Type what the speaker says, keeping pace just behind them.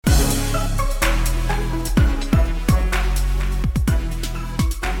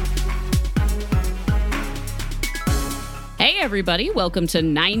everybody. Welcome to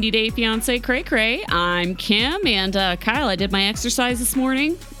 90 Day Fiance Cray Cray. I'm Kim, and Kyle, I did my exercise this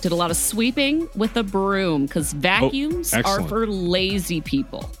morning. Did a lot of sweeping with a broom because vacuums are for lazy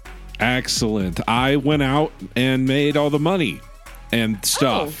people. Excellent. I went out and made all the money and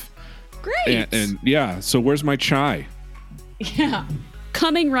stuff. Oh, great. And yeah, so where's my chai? Yeah,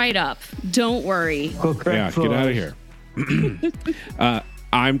 coming right up. Don't worry. Yeah, get out of here.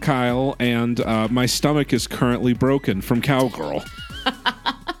 I'm Kyle, and my stomach is currently broken from Cowgirl.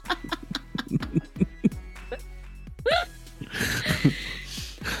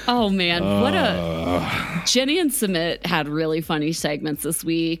 Oh, man. Jenny and Sumit had really funny segments this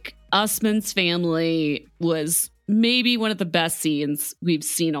week. Usman's family was maybe one of the best scenes we've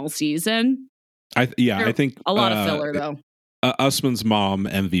seen all season. I think a lot of filler, though. Usman's mom,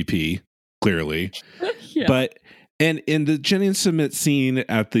 MVP, clearly. Yeah. But... And in the Jenny and Sumit scene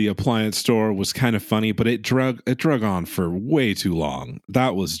at the appliance store was kind of funny, but it drug on for way too long.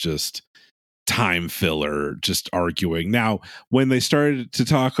 That was just time filler, just arguing. Now, when they started to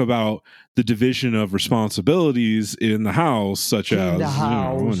talk about the division of responsibilities in the house, such as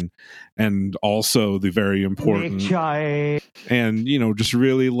and also the very important and just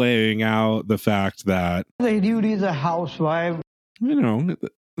really laying out the fact that the duty is a housewife.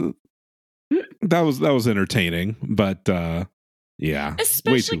 That was entertaining, but yeah,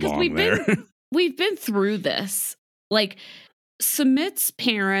 especially because we've been through this. Like Sumit's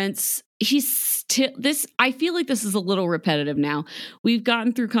parents, I feel like this is a little repetitive now. We've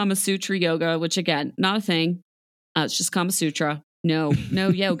gotten through Kama Sutra yoga, which again, not a thing. It's just Kama Sutra. No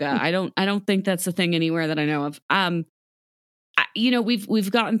yoga. I don't think that's a thing anywhere that I know of.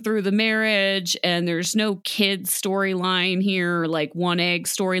 We've gotten through the marriage, and there's no kid storyline here, like one egg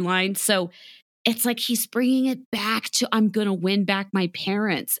storyline. So it's like he's bringing it back to, I'm going to win back my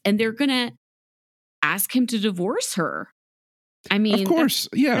parents, and they're going to ask him to divorce her. I mean, of course,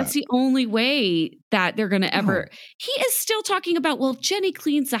 that's the only way that they're going to ever. No. He is still talking about, well, Jenny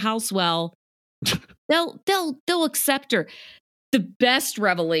cleans the house well. they'll accept her. The best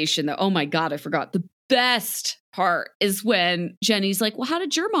revelation, though, oh my God, I forgot. The best part is when Jenny's like, well, how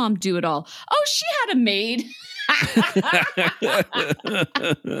did your mom do it all? Oh, she had a maid.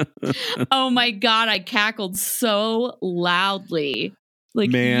 Oh my God, I cackled so loudly. Like,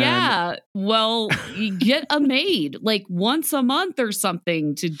 man. Yeah, well, you get a maid like once a month or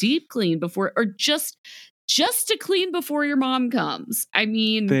something to deep clean before, or just to clean before your mom comes. I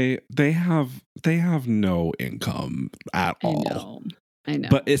mean, they have no income at all. I know.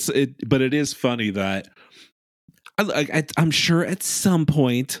 But it is funny that I'm sure at some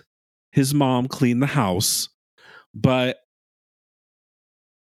point his mom cleaned the house, but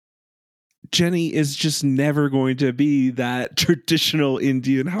Jenny is just never going to be that traditional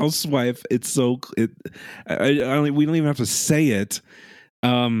Indian housewife. We don't even have to say it.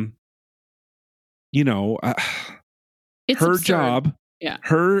 It's her absurd. job. Yeah.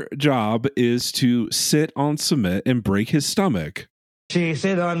 Her job is to sit on Sumit and break his stomach. She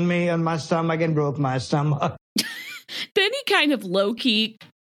sit on me on my stomach and broke my stomach. Then he kind of low-key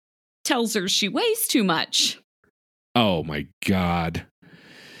tells her she weighs too much. Oh my God.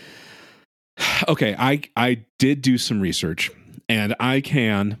 Okay, I did do some research, and I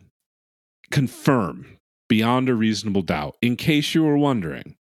can confirm beyond a reasonable doubt, in case you were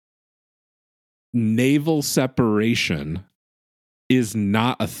wondering, naval separation is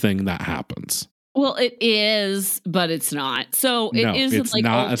not a thing that happens. Well, it is, but it's not. So it isn't like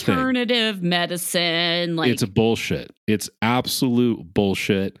alternative medicine. Like, it's a bullshit. It's absolute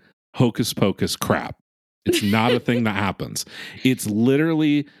bullshit. Hocus pocus crap. It's not a thing that happens. It's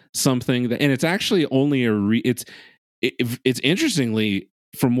literally something that, and it's actually only it's interestingly,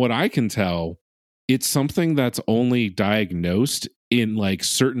 from what I can tell, it's something that's only diagnosed in like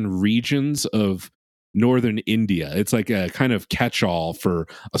certain regions of northern India. It's like a kind of catch-all for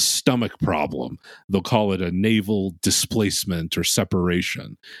a stomach problem. They'll call it a naval displacement or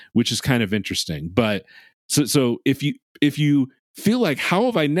separation, which is kind of interesting. But so if you feel like, how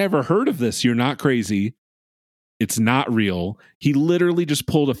have I never heard of this? You're not crazy. It's not real. He literally just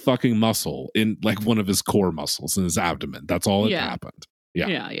pulled a fucking muscle in like one of his core muscles in his abdomen. That's all that happened.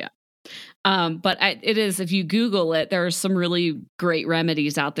 Yeah. But it is, if you Google it, there are some really great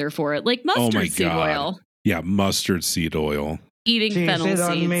remedies out there for it, like mustard seed oil. Yeah, mustard seed oil. Eating fennel seeds. She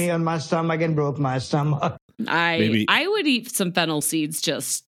sit on me on my stomach and broke my stomach. I would eat some fennel seeds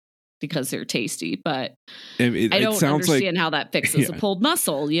just because they're tasty, but I don't understand how that fixes a pulled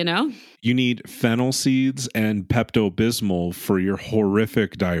muscle, You need fennel seeds and Pepto-Bismol for your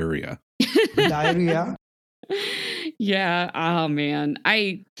horrific diarrhea. Diarrhea? Yeah. Oh, man.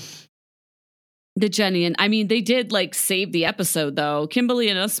 the Jenny and I mean, they did like save the episode though. Kimberly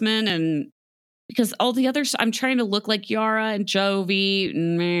and Usman, and because all the others, I'm trying to look like Yara and Jovi.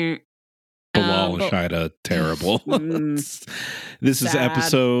 Meh. Bilal and Shida, terrible. This is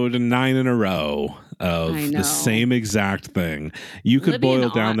episode 9 in a row of the same exact thing. You could boil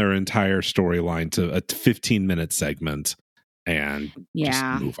down their entire storyline to a 15-minute segment and just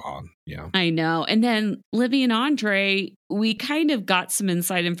move on. Yeah, I know. And then Libby and Andre, we kind of got some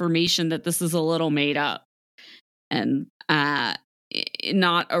inside information that this is a little made up and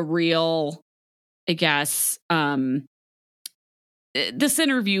not a real, I guess, this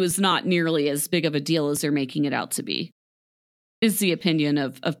interview is not nearly as big of a deal as they're making it out to be, is the opinion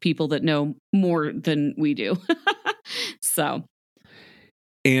of people that know more than we do. So.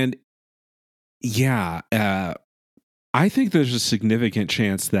 And yeah, I think there's a significant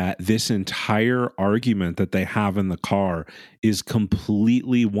chance that this entire argument that they have in the car is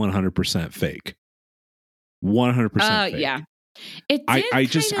completely 100% fake. 100% fake. Yeah.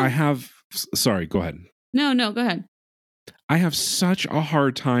 Sorry, go ahead. No, go ahead. I have such a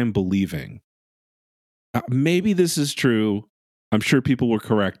hard time believing. Maybe this is true. I'm sure people will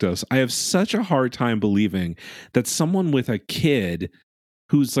correct us. I have such a hard time believing that someone with a kid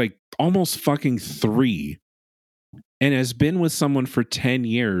who's like almost fucking 3 and has been with someone for 10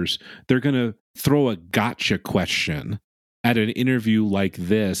 years, they're going to throw a gotcha question at an interview like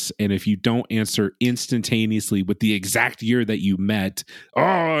this. And if you don't answer instantaneously with the exact year that you met,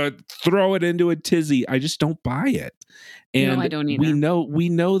 throw it into a tizzy. I just don't buy it. And no, I don't either. We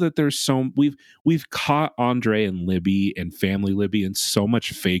know that there's we've caught Andre and Libby and Family Libby in so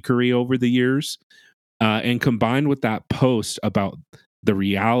much fakery over the years. And combined with that post about the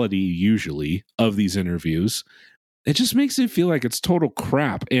reality usually of these interviews, it just makes it feel like it's total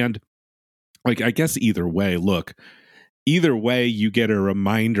crap. And like, I guess either way, you get a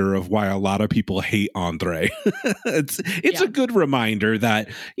reminder of why a lot of people hate Andre. It's a good reminder that,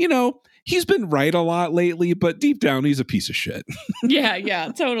 he's been right a lot lately, but deep down, he's a piece of shit.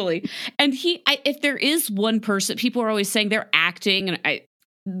 Yeah, totally. And if there is one person, people are always saying they're acting, and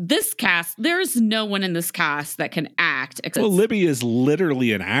this cast, there's no one in this cast that can act. Well, Libby is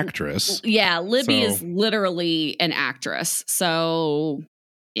literally an actress. Yeah, Libby is literally an actress. So,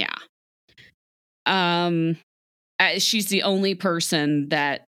 yeah. She's the only person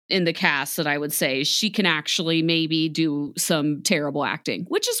that in the cast that I would say she can actually maybe do some terrible acting,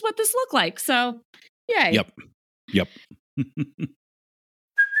 which is what this looked like. So, yay. Yep.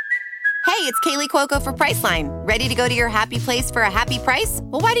 Hey, it's Kaylee Cuoco for Priceline. Ready to go to your happy place for a happy price?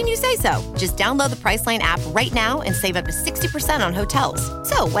 Well, why didn't you say so? Just download the Priceline app right now and save up to 60% on hotels.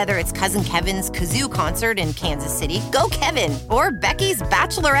 So whether it's Cousin Kevin's Kazoo Concert in Kansas City, go Kevin, or Becky's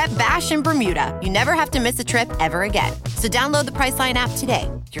Bachelorette Bash in Bermuda, you never have to miss a trip ever again. So download the Priceline app today.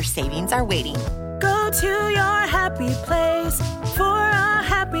 Your savings are waiting. Go to your happy place for a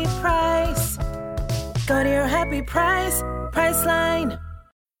happy price. Go to your happy price, Priceline.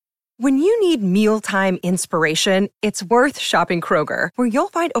 When you need mealtime inspiration, it's worth shopping Kroger, where you'll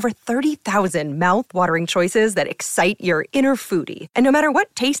find over 30,000 mouth-watering choices that excite your inner foodie. And no matter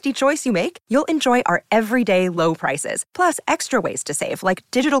what tasty choice you make, you'll enjoy our everyday low prices, plus extra ways to save, like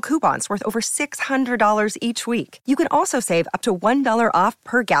digital coupons worth over $600 each week. You can also save up to $1 off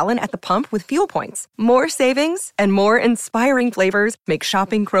per gallon at the pump with fuel points. More savings and more inspiring flavors make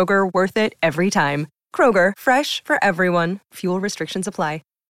shopping Kroger worth it every time. Kroger, fresh for everyone. Fuel restrictions apply.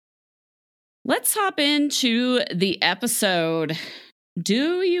 Let's hop into the episode.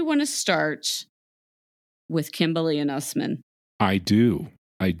 Do you want to start with Kimberly and Usman? I do.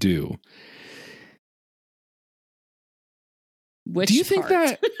 Which do you think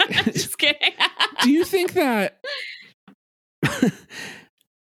part? that? Just kidding. Do you think that? Do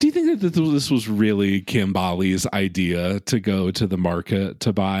you think that this was really Kimberly's idea to go to the market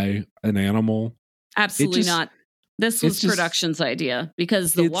to buy an animal? Absolutely not. This was production's idea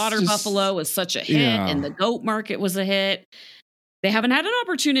because the water buffalo was such a hit and the goat market was a hit. They haven't had an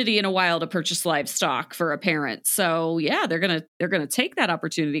opportunity in a while to purchase livestock for a parent. So yeah, they're gonna take that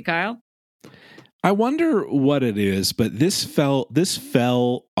opportunity, Kyle. I wonder what it is, but this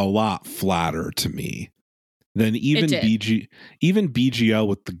fell a lot flatter to me than even BGL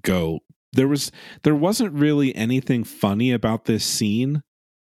with the goat. There wasn't really anything funny about this scene.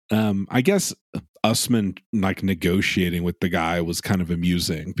 I guess Usman like negotiating with the guy was kind of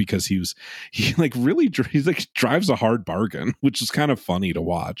amusing because he drives a hard bargain, which is kind of funny to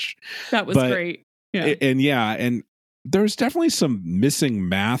watch. That was great. Yeah. And there's definitely some missing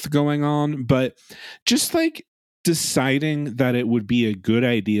math going on, but just like deciding that it would be a good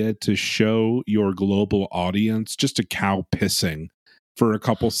idea to show your global audience just a cow pissing for a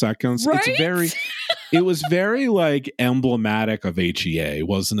couple seconds. Right? It was very like emblematic of HEA,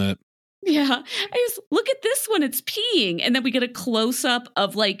 wasn't it? Yeah. Look at this one. It's peeing. And then we get a close up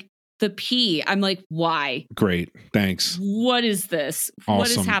of like the pee. I'm like, why? Great. Thanks. What is this? Awesome. What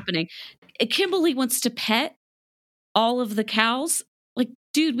is happening? Kimberly wants to pet all of the cows. Like,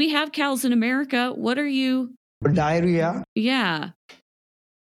 dude, we have cows in America. What are you? Diarrhea. Yeah.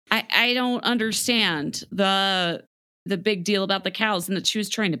 I don't understand the big deal about the cows and that she was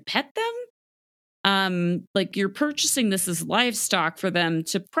trying to pet them. Like you're purchasing this as livestock for them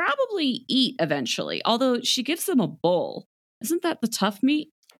to probably eat eventually. Although she gives them a bull. Isn't that the tough meat?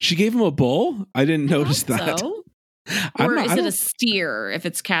 She gave him a bull? I didn't notice that. So. Or is it a steer? If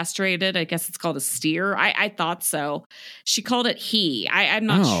it's castrated, I guess it's called a steer. I thought so. She called it he. I'm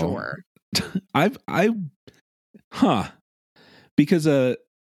not sure. Because a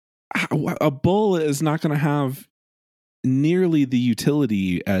bull is not going to have nearly the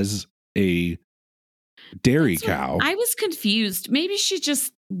utility as a dairy cow. I was confused. Maybe she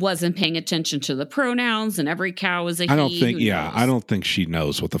just wasn't paying attention to the pronouns and every cow is a he. I don't think she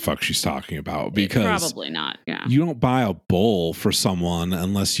knows what the fuck she's talking about, because probably not. Yeah. You don't buy a bull for someone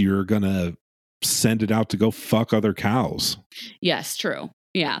unless you're going to send it out to go fuck other cows. Yes, true.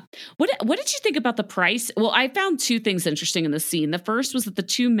 Yeah. What did you think about the price? Well, I found two things interesting in the scene. The first was that the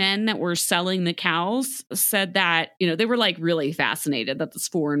two men that were selling the cows said that, they were like really fascinated that this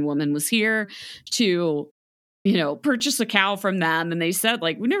foreign woman was here to, purchase a cow from them. And they said,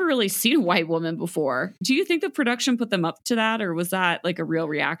 like, we've never really seen a white woman before. Do you think the production put them up to that, or was that like a real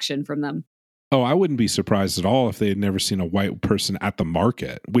reaction from them? Oh, I wouldn't be surprised at all if they had never seen a white person at the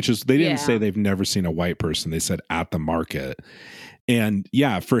market, which is, they didn't say they've never seen a white person. They said at the market. And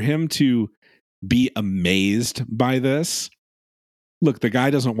yeah, for him to be amazed by this, look, the guy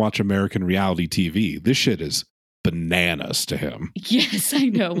doesn't watch American reality TV. This shit is bananas to him. Yes, I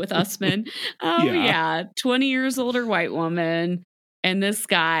know, with Usman. Oh, yeah. 20 years older white woman. And this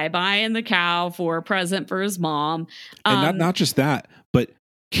guy buying the cow for a present for his mom. And not just that, but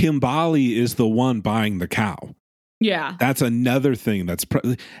Kimbali is the one buying the cow. Yeah. That's another thing.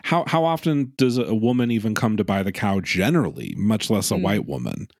 How often does a woman even come to buy the cow generally, much less a white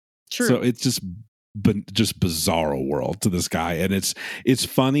woman? True. So it's just bizarro world to this guy. And it's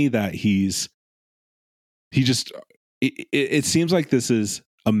funny that it seems like this is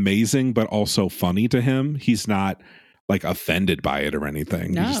amazing, but also funny to him. He's not like offended by it or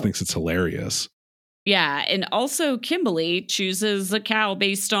anything. No. He just thinks it's hilarious. Yeah. And also Kimberly chooses a cow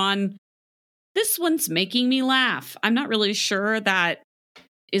based on, this one's making me laugh. I'm not really sure that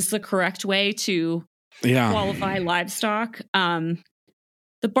is the correct way to qualify livestock. The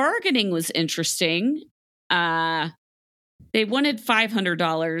bargaining was interesting. They wanted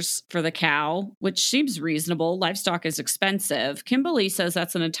 $500 for the cow, which seems reasonable. Livestock is expensive. Kimberly says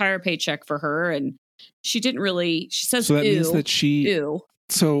that's an entire paycheck for her, and she didn't really. She says, so that means that she. Ew.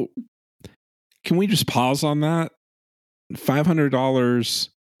 So, can we just pause on that? $500.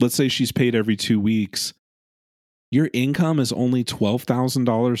 Let's say she's paid every 2 weeks. Your income is only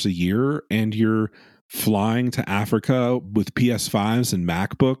 $12,000 a year, and you're flying to Africa with PS5s and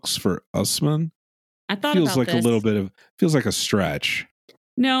MacBooks for Usman. I thought feels about like this. Feels like a stretch.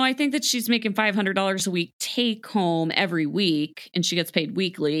 No, I think that she's making $500 a week take home every week, and she gets paid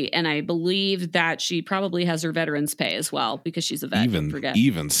weekly. And I believe that she probably has her veterans pay as well because she's a vet.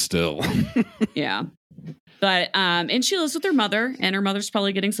 Even still. Yeah. But and she lives with her mother, and her mother's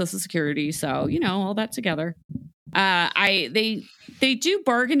probably getting Social Security, so all that together. They do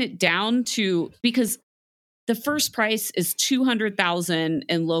bargain it down to, because the first price is $200,000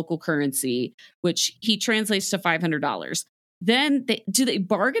 in local currency, which he translates to $500. Then do they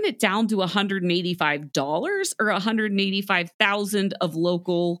bargain it down to $185 or $185,000 of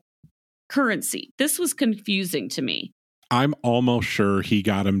local currency? This was confusing to me. I'm almost sure he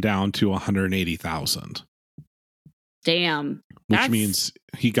got him down to $180,000. Damn. Which means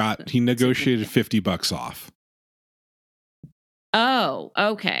he negotiated $50 off. Oh,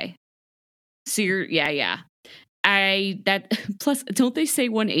 okay. So plus, don't they say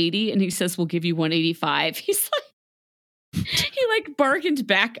 180 and he says, we'll give you 185. He's like, he like bargained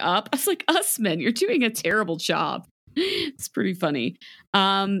back up. I was like, Usman, you're doing a terrible job. It's pretty funny.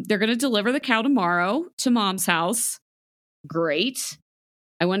 They're going to deliver the cow tomorrow to mom's house. Great.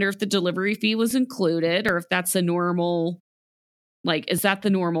 I wonder if the delivery fee was included, or if that's a normal, is that the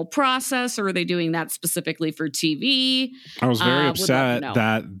normal process, or are they doing that specifically for TV? I was very upset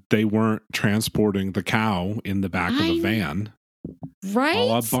that they weren't transporting the cow in the back of a van. Right?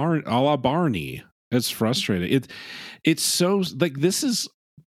 A la Barney. It's frustrating. It's so, like, this is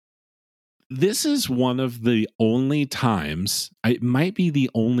this is one of the only times, it might be the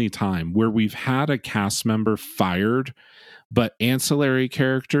only time, where we've had a cast member fired, but ancillary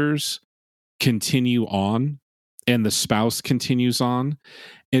characters continue on and the spouse continues on.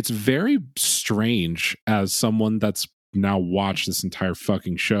 It's very strange as someone that's now watched this entire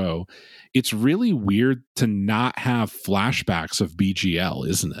fucking show. It's really weird to not have flashbacks of BGL,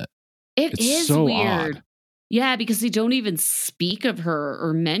 isn't it? It's is so weird. Odd. Yeah, because they don't even speak of her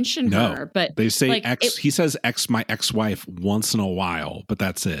or mention her. But they say like, he says my ex-wife once in a while, but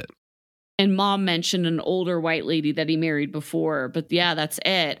that's it. And Mom mentioned an older white lady that he married before, but yeah, that's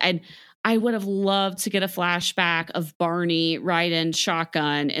it. And I would have loved to get a flashback of Barney riding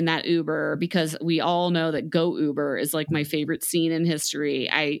shotgun in that Uber, because we all know that Goat Uber is like my favorite scene in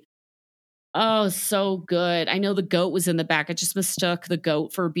history. Oh, so good. I know the goat was in the back. I just mistook the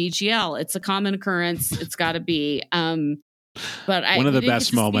goat for BGL. It's a common occurrence. It's got to be. But one of the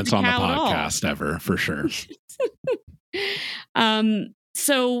best moments on the podcast ever, for sure.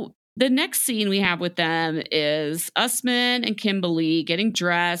 So the next scene we have with them is Usman and Kimberly getting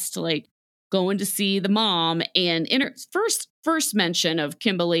dressed, like going to see the mom. And in her first mention of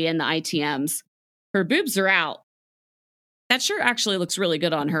Kimberly and the ITMs, her boobs are out. That shirt actually looks really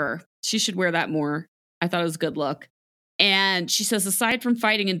good on her. She should wear that more. I thought it was a good look. And she says, aside from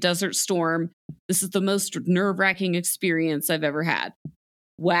fighting in Desert Storm, this is the most nerve-wracking experience I've ever had.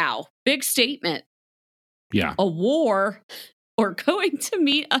 Wow. Big statement. Yeah. A war or going to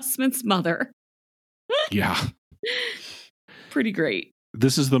meet Usman's mother. Yeah. Pretty great.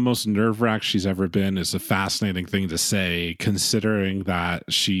 This is the most nerve-wracked she's ever been. Is a fascinating thing to say, considering that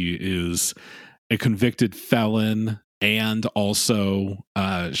she is a convicted felon. And also,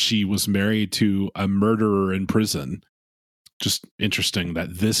 she was married to a murderer in prison. Just interesting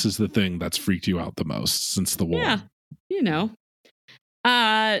that this is the thing that's freaked you out the most since the war. Yeah, you know.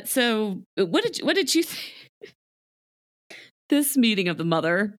 So what did you think? This meeting of the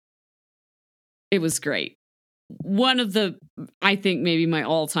mother, it was great. One of the, I think maybe my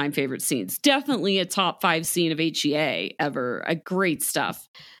all-time favorite scenes. Definitely a top 5 scene of HEA ever. Great stuff.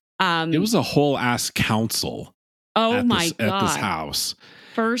 It was a whole ass council. Oh my God. At this house.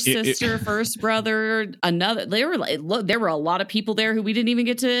 First sister, first brother, another. There were a lot of people there who we didn't even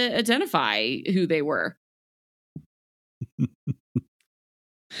get to identify who they were.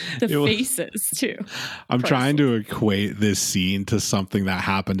 Faces too. I'm trying to equate this scene to something that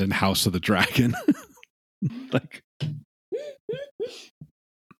happened in House of the Dragon. Like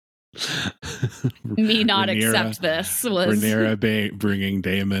me not accept this was Rhaenyra bringing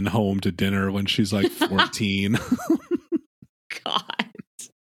Daemon home to dinner when she's like 14. God,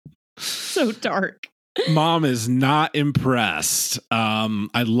 so dark. Mom is not impressed.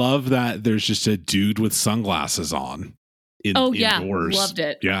 I love that there's just a dude with sunglasses on. Indoors. Loved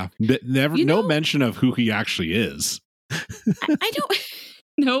it. Yeah, no mention of who he actually is. I don't.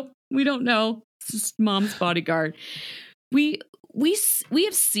 Nope, we don't know. It's just Mom's bodyguard. We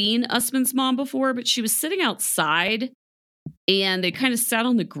have seen Usman's mom before, but she was sitting outside, and they kind of sat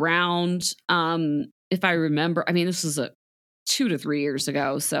on the ground. If I remember, I mean, this was 2 to 3 years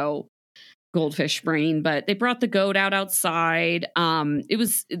ago, so goldfish brain. But they brought the goat outside.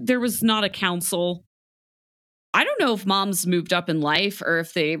 There was not a council. I don't know if Mom's moved up in life or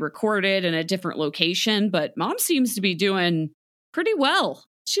if they recorded in a different location, but Mom seems to be doing pretty well.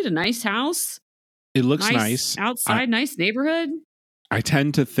 She had a nice house. It looks nice. Outside, nice neighborhood. I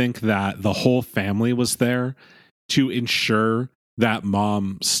tend to think that the whole family was there to ensure that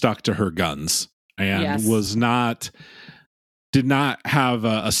Mom stuck to her guns and did not have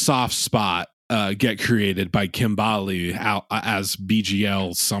a soft spot get created by Kimberly as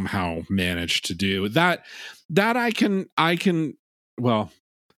BGL somehow managed to do. That I can't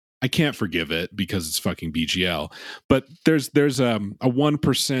forgive it because it's fucking BGL. But there's a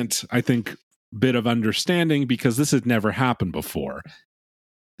 1%, I think, bit of understanding because this had never happened before.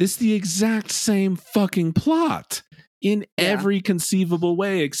 It's the exact same fucking plot in every conceivable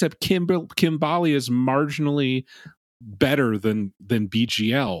way, except Kimberly is marginally better than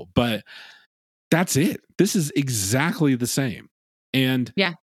BGL, but that's it. This is exactly the same. And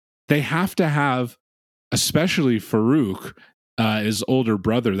they have to have, especially Farouk, his older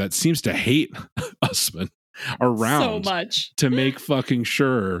brother that seems to hate Usman, around so much to make fucking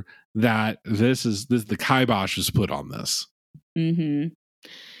sure that the kibosh is put on this. Mm-hmm.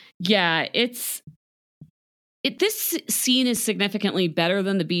 Yeah, this scene is significantly better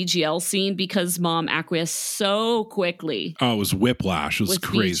than the BGL scene because Mom acquiesced so quickly. Oh, it was whiplash. It was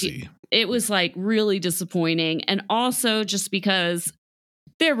crazy. It was like really disappointing. And also just because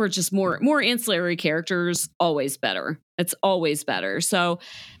there were just more ancillary characters, always better. It's always better. So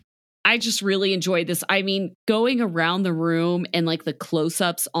I just really enjoyed this. I mean, going around the room and like the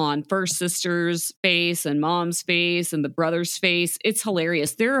close-ups on first sister's face and mom's face and the brother's face, it's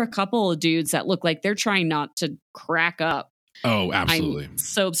hilarious. There are a couple of dudes that look like they're trying not to crack up. Oh, absolutely.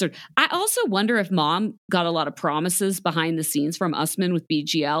 So absurd. I also wonder if mom got a lot of promises behind the scenes from Usman with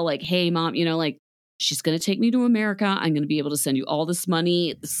BGL. Like, hey, mom, you know, like, she's going to take me to America. I'm going to be able to send you all this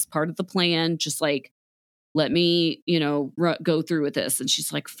money. This is part of the plan. Just like, let me, you know, go through with this. And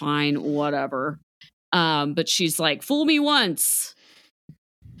she's like, fine, whatever. But she's like, fool me once.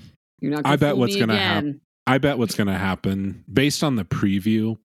 You're not going to fool me again. I bet what's going to happen based on the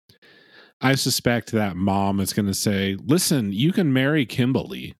preview. I suspect that mom is going to say, listen, you can marry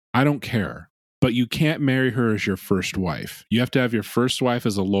Kimberly. I don't care. But you can't marry her as your first wife. You have to have your first wife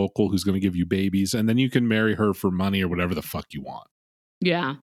as a local who's going to give you babies. And then you can marry her for money or whatever the fuck you want.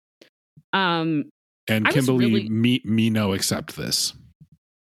 Yeah. And Kimberly, me no accept this.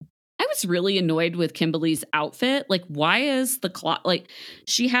 I was really annoyed with Kimberly's outfit. Like, why is the cloth, like,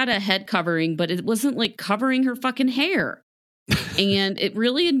 she had a head covering, but it wasn't like covering her fucking hair. And it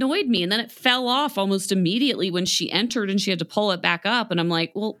really annoyed me. And then it fell off almost immediately when she entered and she had to pull it back up. And I'm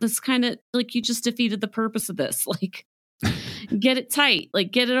like, well, this kind of like, you just defeated the purpose of this. Like, get it tight,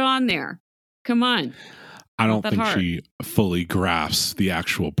 like, get it on there. Come on. I don't think she fully grasps the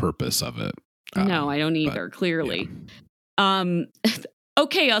actual purpose of it. No, I don't either, clearly. Yeah.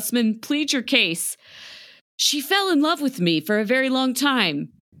 Okay, Usman, plead your case. She fell in love with me for a very long time.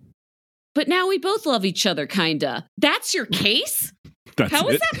 But now we both love each other, kinda. That's your case? How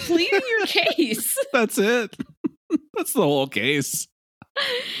is that pleading your case? That's it. That's the whole case.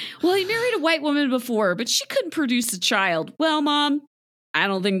 Well, he married a white woman before, but she couldn't produce a child. Well, Mom, I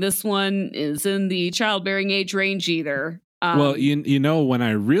don't think this one is in the childbearing age range either. Well, you know, when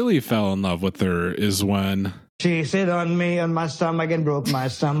I really fell in love with her is when she sit on me on my stomach and broke my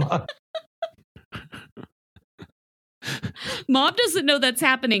stomach. Mom doesn't know that's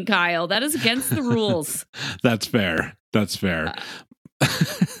happening, Kyle. That is against the rules. That's fair. That's fair.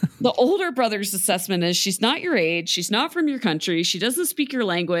 The older brother's assessment is she's not your age. She's not from your country. She doesn't speak your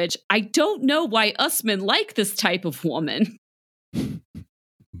language. I don't know why Usman like this type of woman.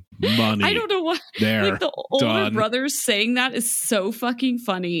 Money. I don't know why. There. Like the older brother's saying that is so fucking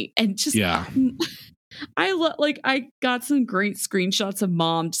funny. And just, yeah. I got some great screenshots of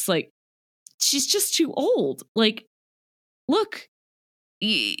Mom just like, she's just too old. Like, look,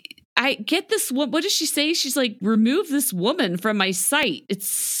 I get this. What does she say? She's like, remove this woman from my sight. It's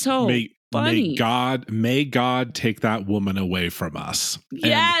so funny. May God take that woman away from us.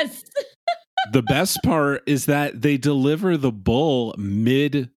 Yes. The best part is that they deliver the bull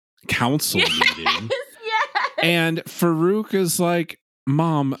mid-council meeting. Yes. And Farouk is like,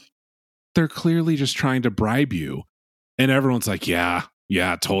 Mom, they're clearly just trying to bribe you. And everyone's like, yeah,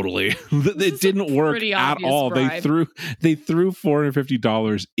 totally. It didn't work at all. Bribe. They threw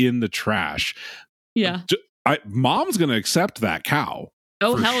 $450 in the trash. Yeah. Mom's going to accept that cow.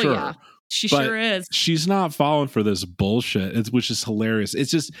 Oh, hell sure. Yeah. She sure is. She's not falling for this bullshit, which is hilarious.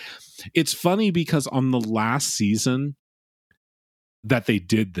 It's funny because on the last season that they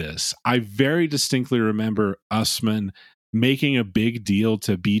did this, I very distinctly remember Usman making a big deal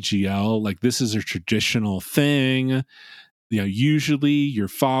to BGL. Like, this is a traditional thing. You know, usually your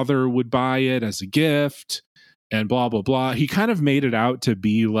father would buy it as a gift and blah, blah, blah. He kind of made it out to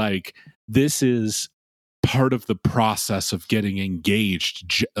be like, this is part of the process of getting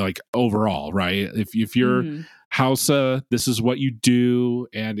engaged, like overall, right? If you're Hausa, this is what you do.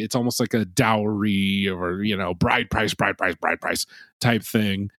 And it's almost like a dowry or, you know, bride price type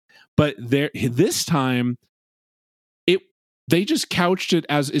thing. But this time, they just couched it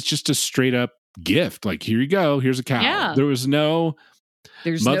as it's just a straight up gift. Like, here you go, here's a cow. Yeah. There's no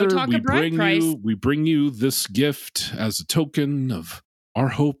talk of bride price. We bring you this gift as a token of our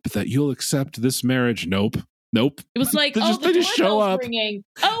hope that you'll accept this marriage. Nope. It was like, they just show up. Ringing.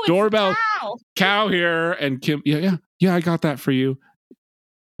 Oh, it's doorbell, cow here, and Kim. Yeah, I got that for you.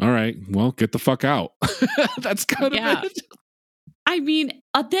 All right, well, get the fuck out. That's kind of it. I mean,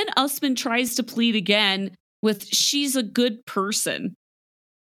 then Usman tries to plead again with, she's a good person.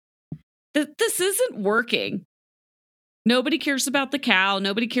 This isn't working. Nobody cares about the cow.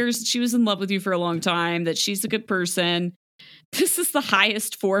 Nobody cares that she was in love with you for a long time, that she's a good person. This is the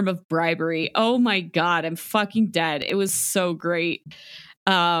highest form of bribery. Oh my God, I'm fucking dead. It was so great.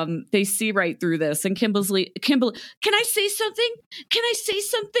 They see right through this. And Kimberly, can I say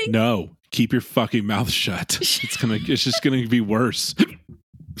something? No, keep your fucking mouth shut. It's just gonna be worse.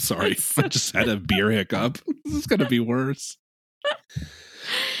 Sorry, I just had a beer hiccup. This is gonna be worse.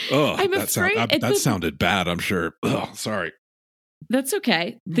 Oh, that sounded bad, I'm sure. Oh, sorry. That's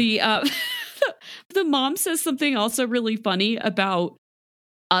okay. The the mom says something also really funny about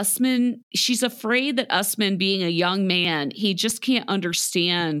Usman. She's afraid that Usman, being a young man, he just can't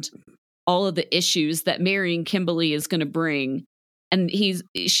understand all of the issues that marrying Kimberly is going to bring. And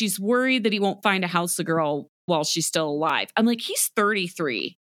she's worried that he won't find a house girl while she's still alive. I'm like, he's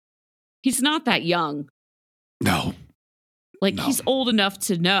 33. He's not that young. No. Like, he's old enough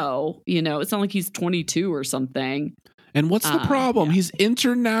to know, it's not like he's 22 or something. And what's the problem? Yeah. He's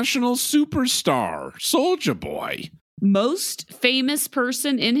international superstar, Soulja Boy. Most famous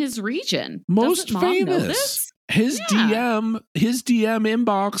person in his region. Most famous. His DM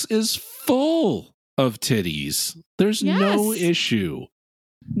inbox is full of titties. There's no issue.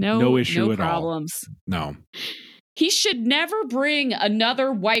 No issue at problems. All. No. He should never bring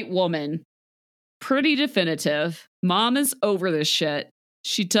another white woman. Pretty definitive. Mom is over this shit.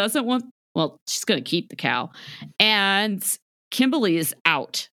 She doesn't want, she's going to keep the cow. And Kimberly is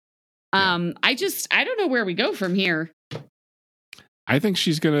out. I don't know where we go from here. I think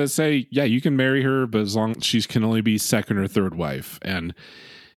she's going to say, yeah, you can marry her, but as long as she can only be second or third wife. And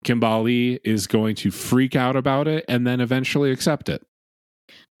Kimberly is going to freak out about it and then eventually accept it.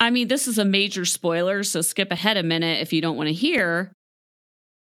 I mean, this is a major spoiler, so skip ahead a minute if you don't want to hear.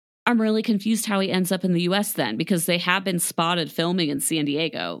 I'm really confused how he ends up in the U.S. then, because they have been spotted filming in San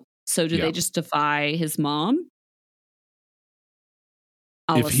Diego. So do they just defy his mom?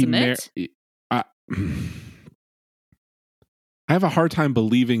 I'll submit. I have a hard time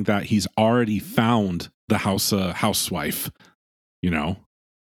believing that he's already found the housewife, The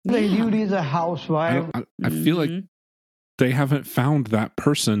duty is a housewife. I feel like they haven't found that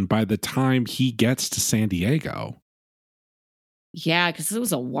person by the time he gets to San Diego. Yeah, because it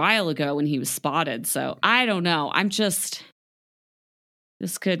was a while ago when he was spotted. So I don't know.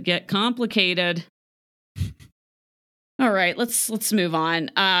 This could get complicated. All right, let's move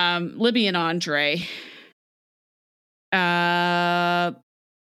on. Libby and Andre. Andre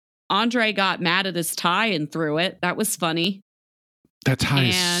got mad at his tie and threw it. That was funny. That tie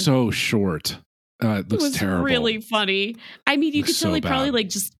is so short. It looks terrible. Really funny. I mean, you could tell he probably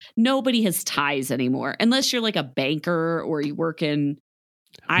just nobody has ties anymore, unless you're like a banker or you work in.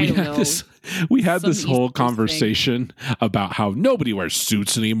 I don't know. We had this whole conversation about how nobody wears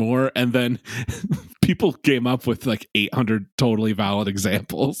suits anymore, and then people came up with like 800 totally valid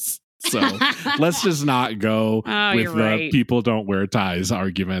examples. So let's just not go with the people don't wear ties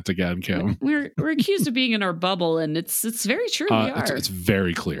argument again, Kim. We're accused of being in our bubble, and it's very true. We are. It's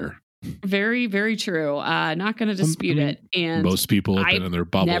very clear. Very, very true. Not going to dispute it. And most people have been in their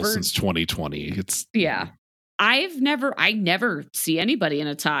bubble since 2020. I never see anybody in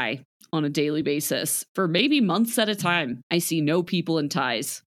a tie on a daily basis for maybe months at a time. I see no people in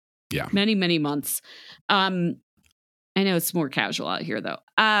ties. Yeah. Many, many months. I know it's more casual out here though.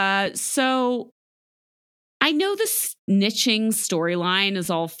 So I know the snitching storyline is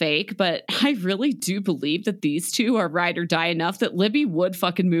all fake, but I really do believe that these two are ride or die enough that Libby would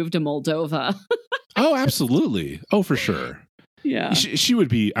fucking move to Moldova. Oh, absolutely. Oh, for sure. Yeah. She would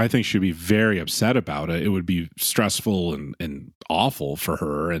be, I think she'd be very upset about it. It would be stressful and awful for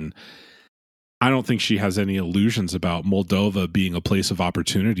her. And I don't think she has any illusions about Moldova being a place of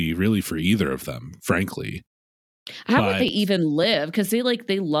opportunity really for either of them, frankly. How would they even live? Because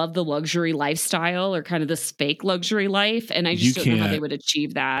they love the luxury lifestyle or kind of this fake luxury life, and I just don't know how they would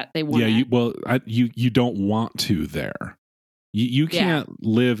achieve that. They want you don't want to there. You can't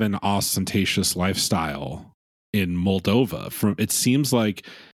live an ostentatious lifestyle in Moldova. It seems like,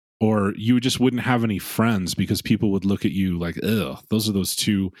 or you just wouldn't have any friends because people would look at you like, ugh, those are those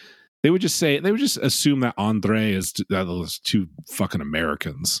two. They would just assume that Andre is those two fucking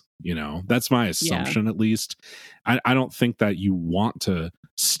Americans. That's my assumption, at least. I don't think that you want to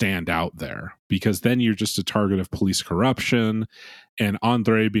stand out there because then you're just a target of police corruption, and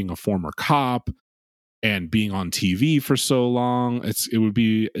Andre being a former cop and being on TV for so long, it would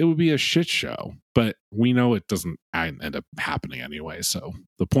be a shit show. But we know it doesn't end up happening anyway, so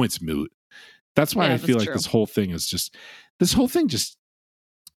the point's moot. That's why I feel like this whole thing just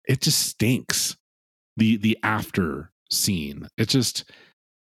stinks. The after scene,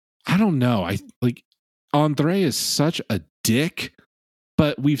 I don't know. Andre is such a dick,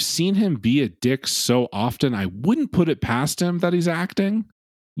 but we've seen him be a dick so often. I wouldn't put it past him that he's acting.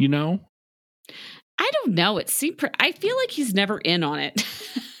 I don't know. I feel like he's never in on it.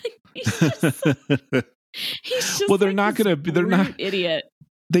 he's just well, they're not going to. They're not idiot.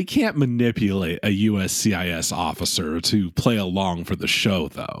 They can't manipulate a USCIS officer to play along for the show,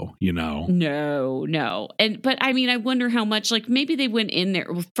 though, No. But I mean, I wonder how much, maybe they went in there.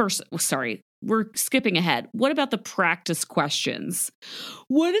 we're skipping ahead. What about the practice questions?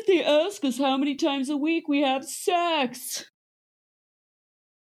 What if they ask us how many times a week we have sex?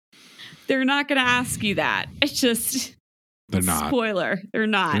 They're not going to ask you that. It's just They're not. Spoiler. They're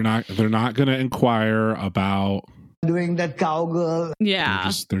not. They're not going to inquire about doing that cowgirl. Yeah.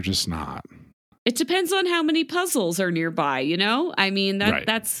 They're just not. It depends on how many puzzles are nearby, you know? I mean,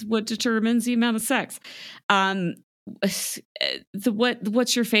 that's what determines the amount of sex. What's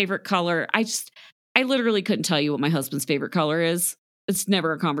your favorite color? I literally couldn't tell you what my husband's favorite color is. It's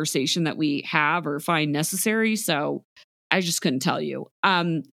never a conversation that we have or find necessary, so I just couldn't tell you.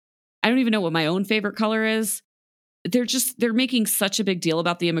 I don't even know what my own favorite color is. They're making such a big deal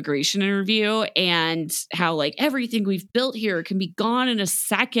about the immigration interview and how like everything we've built here can be gone in a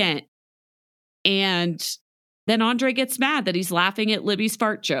second. And then Andre gets mad that he's laughing at Libby's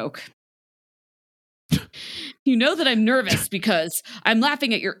fart joke. You know that I'm nervous because I'm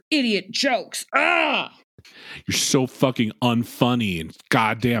laughing at your idiot jokes. Ah! You're so fucking unfunny and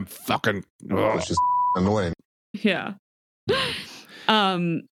goddamn fucking. It's just annoying. Yeah.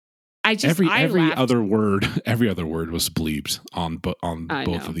 Every other word was bleeped on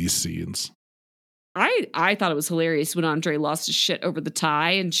both of these scenes. I thought it was hilarious when Andre lost his shit over the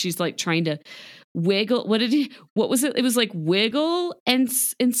tie and she's like trying to wiggle. What was it? It was like wiggle and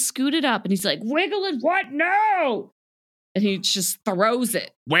scoot it up. And he's like, wiggle and what? No. And he just throws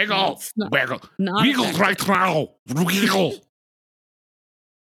it. Wiggle. Wiggle right now. Wiggle.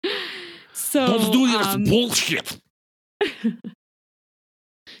 So don't do this bullshit.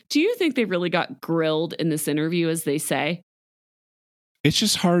 Do you think they really got grilled in this interview, as they say? It's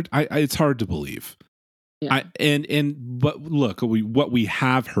just hard. It's hard to believe. Yeah. But look, what we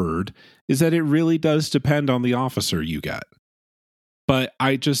have heard is that it really does depend on the officer you get. But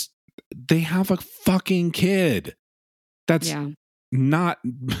they have a fucking kid. That's not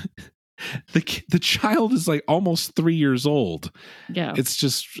the child is like almost 3 years old. Yeah, it's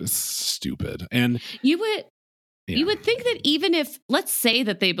stupid. And you would think that even if, let's say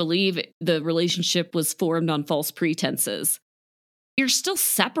that they believe the relationship was formed on false pretenses, you're still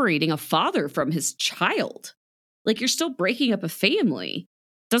separating a father from his child. Like you're still breaking up a family.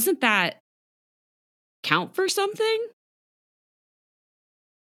 Doesn't that count for something?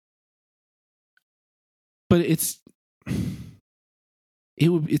 But it's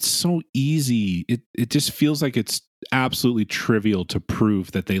so easy. It just feels like it's absolutely trivial to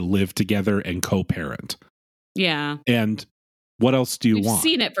prove that they live together and co-parent. Yeah. And what else do you want?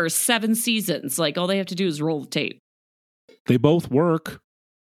 We've seen it for 7 seasons. Like all they have to do is roll the tape. They both work.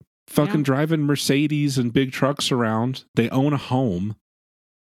 Fucking driving Mercedes and big trucks around. They own a home.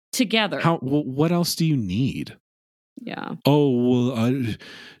 Together. What else do you need? Yeah. Oh, well,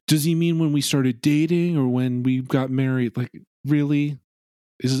 does he mean when we started dating or when we got married? Like, really?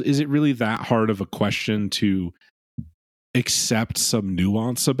 Is it really that hard of a question to accept some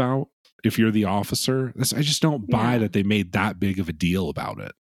nuance about if you're the officer? I just don't buy that they made that big of a deal about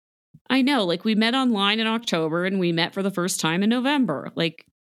it. I know. Like, we met online in October and we met for the first time in November. Like,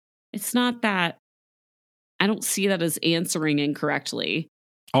 it's not that. I don't see that as answering incorrectly.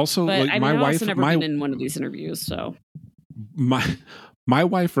 Also, but, like, my I've wife, also never been in one of these interviews, so my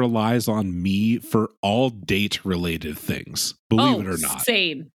wife relies on me for all date-related things. Believe it or not.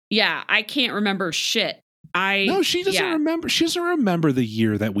 Same. Yeah, I can't remember shit. No, she doesn't remember. She doesn't remember the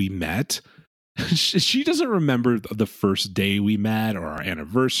year that we met. She doesn't remember the first day we met or our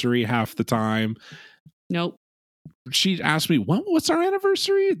anniversary half the time. Nope. She asked me, what's our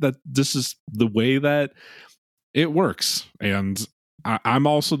anniversary? That this is the way that it works. And I'm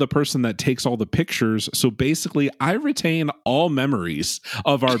also the person that takes all the pictures. So basically, I retain all memories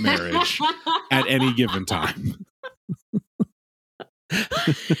of our marriage at any given time.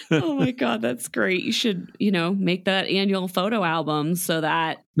 Oh my God, that's great. You should, make that annual photo album so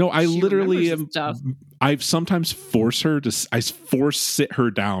that. No, I literally am. I sometimes sit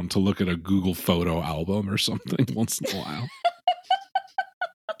her down to look at a Google photo album or something once in a while.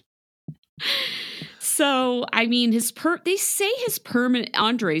 So, I mean, they say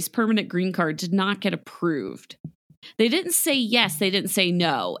Andre's permanent green card did not get approved. They didn't say yes, they didn't say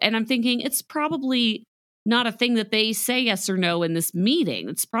no. And I'm thinking it's probably not a thing that they say yes or no in this meeting.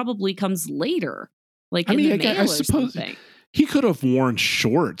 It's probably comes later, like in the mail or something. He could have worn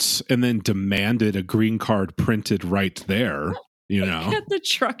shorts and then demanded a green card printed right there. At the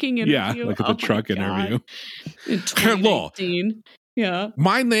trucking interview. Yeah, like at the truck interview. Hello. Yeah.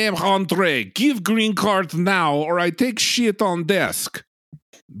 My name Andre. Give green card now or I take shit on desk.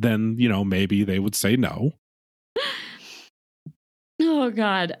 Then, maybe they would say no. Oh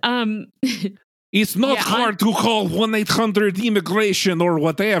God. It's not hard to call 1-800 immigration or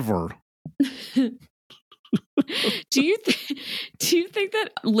whatever. Do you think that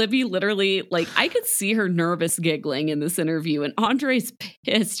Libby literally, like, I could see her nervous giggling in this interview, and Andre's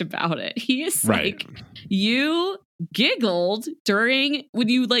pissed about it. He is like, you giggled when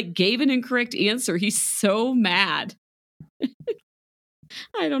you like gave an incorrect answer. He's so mad.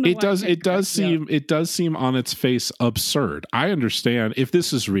 I don't know. It does seem on its face absurd. I understand if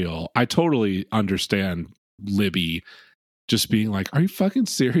this is real. I totally understand Libby just being like, are you fucking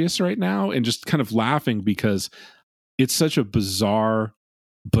serious right now? And just kind of laughing because it's such a bizarre,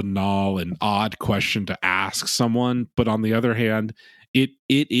 banal, and odd question to ask someone. But on the other hand, it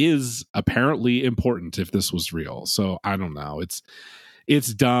is apparently important if this was real. So I don't know.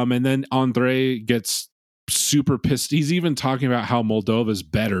 It's dumb. And then Andre gets super pissed. He's even talking about how Moldova's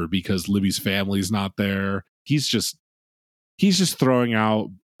better because Libby's family's not there. He's just throwing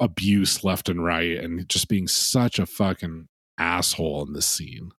out abuse left and right and just being such a fucking asshole in this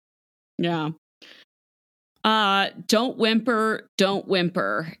scene. Yeah. Don't whimper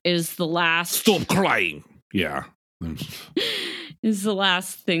is the last. Stop crying. Yeah. Is the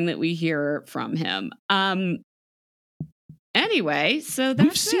last thing that we hear from him. Anyway, so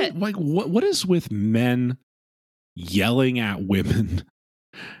that's it. Like, what is with men yelling at women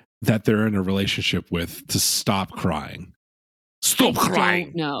that they're in a relationship with to stop crying? Stop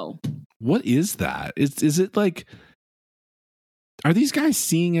crying. No. What is that? Is it like, are these guys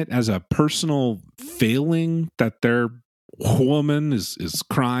seeing it as a personal failing that their woman is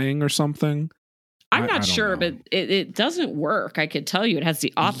crying or something? I'm not sure, but it doesn't work. I could tell you it has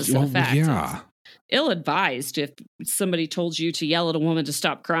the opposite effect. Yeah. It's ill-advised if somebody told you to yell at a woman to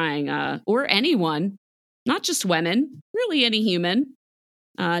stop crying, or anyone, not just women, really any human.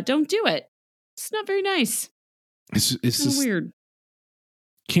 Don't do it. It's not very nice. It's so weird.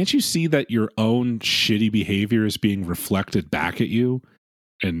 Can't you see that your own shitty behavior is being reflected back at you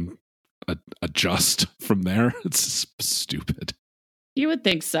and adjust from there? It's stupid. You would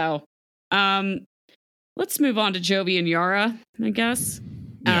think so. Let's move on to Jovi and Yara, I guess.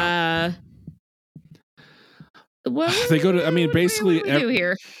 Yeah. They go to, I mean, basically,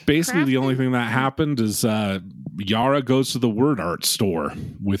 the only thing that happened is Yara goes to the word art store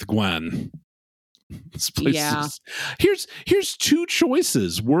with Gwen. This place here's two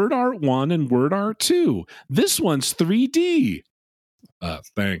choices: word art 1 and word art 2. This one's 3D.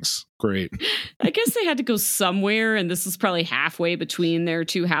 Thanks. Great. I guess they had to go somewhere, and this is probably halfway between their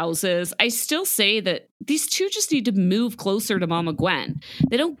two houses. I still say that these two just need to move closer to Mama Gwen.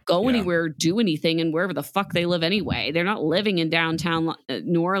 They don't go anywhere or do anything in wherever the fuck they live anyway. They're not living in downtown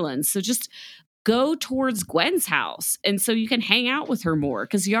New Orleans. So just go towards Gwen's house, and so you can hang out with her more,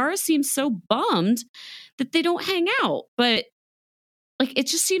 because Yara seems so bummed that they don't hang out. But like, it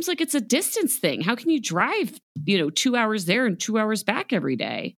just seems like it's a distance thing. How can you drive, 2 hours there and 2 hours back every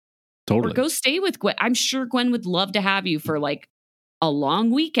day? Totally. Or go stay with Gwen. I'm sure Gwen would love to have you for like a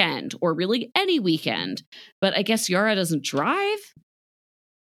long weekend, or really any weekend. But I guess Yara doesn't drive.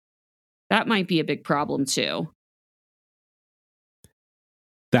 That might be a big problem too.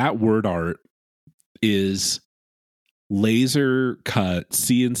 That word art is laser cut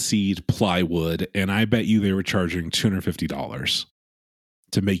CNC'd plywood, and I bet you they were charging $250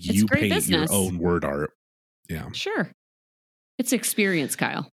 to make you paint business. Your own word art. Yeah, sure. It's experience,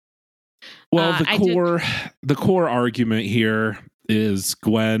 Kyle. Well, the core argument here is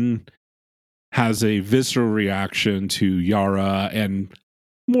Gwen has a visceral reaction to Yara, and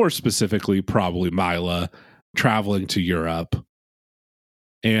more specifically, probably Mila, traveling to Europe.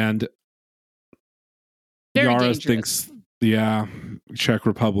 And very Yara dangerous. thinks, Czech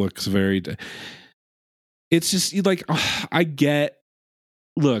Republic's it's just like,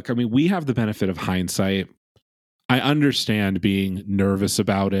 look, I mean, we have the benefit of hindsight. I understand being nervous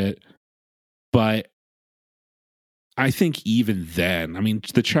about it, but I think even then, I mean,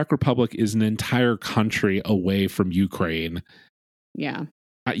 the Czech Republic is an entire country away from Ukraine. Yeah.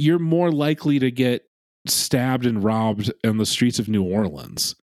 You're more likely to get stabbed and robbed in the streets of New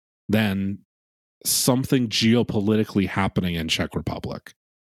Orleans than something geopolitically happening in Czech Republic.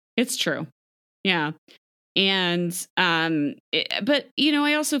 It's true. Yeah. And, but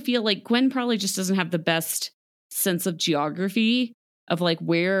I also feel like Gwen probably just doesn't have the best sense of geography of like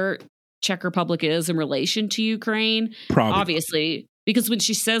where Czech Republic is in relation to Ukraine. Probably. Obviously, because when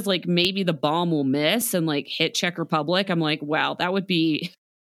she says like maybe the bomb will miss and like hit Czech Republic, I'm like, wow, that would be.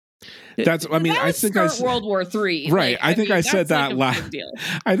 I think I said World War III. Right. I think I said that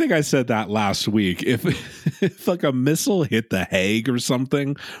I think I said that last week. If like a missile hit The Hague or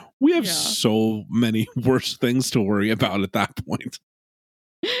something, we have so many worse things to worry about at that point.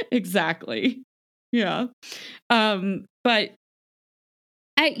 Exactly. Yeah. But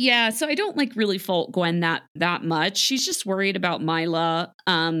So I don't like really fault Gwen that much. She's just worried about Mila.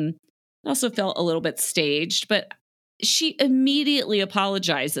 Also felt a little bit staged, but she immediately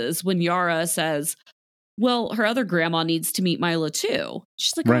apologizes when Yara says, well, her other grandma needs to meet Mila too.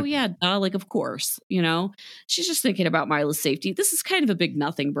 She's like, Right. oh yeah, duh, like of course, you know. She's just thinking about Mila's safety. This is kind of a big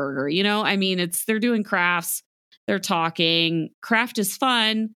nothing burger, you know. I mean, they're doing crafts, they're talking. Craft is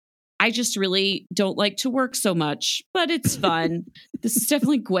fun. I just really don't like to work so much, but it's fun. This is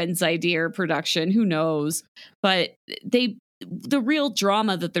definitely Gwen's idea or production. Who knows? But the real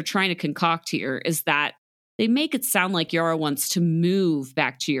drama that they're trying to concoct here is that they make it sound like Yara wants to move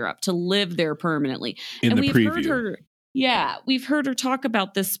back to Europe, to live there permanently. In the preview. We've heard her talk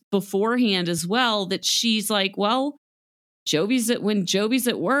about this beforehand as well, that she's like, well, when Jovi's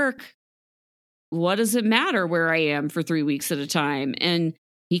at work, what does it matter where I am for 3 weeks at a time? And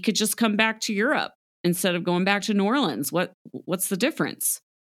he could just come back to Europe instead of going back to New Orleans. What's the difference?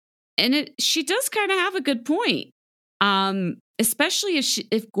 And she does kind of have a good point. Especially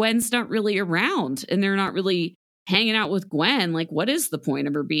if Gwen's not really around and they're not really hanging out with Gwen, like what is the point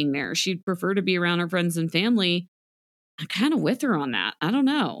of her being there? She'd prefer to be around her friends and family. I'm kind of with her on that. I don't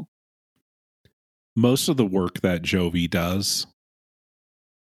know. Most of the work that Jovi does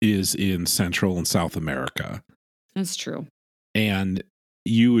is in Central and South America. That's true. And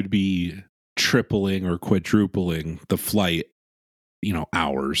you would be tripling or quadrupling the flight,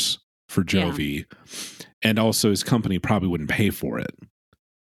 hours for Jovi. Yeah. And also his company probably wouldn't pay for it.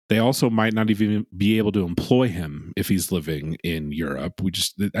 They also might not even be able to employ him if he's living in Europe.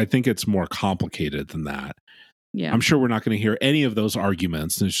 I think it's more complicated than that. Yeah. I'm sure we're not going to hear any of those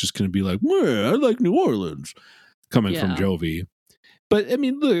arguments. And it's just going to be like, well, I like New Orleans coming from Jovi. But I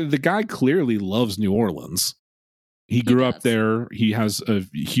mean, the guy clearly loves New Orleans. He grew up there. He has a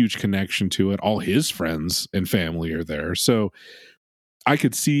huge connection to it. All his friends and family are there. So I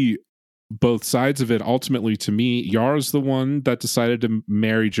could see both sides of it. Ultimately, to me, Yara's the one that decided to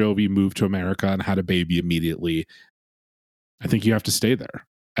marry Jovi, move to America, and had a baby immediately. I think you have to stay there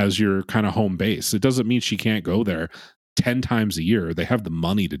as your kind of home base. It doesn't mean she can't go there 10 times a year. They have the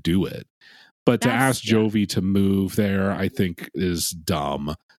money to do it. But to ask Jovi to move there, I think is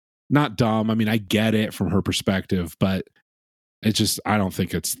dumb. Not dumb. I mean, I get it from her perspective, but I don't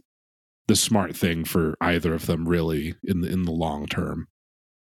think it's the smart thing for either of them really in the long term.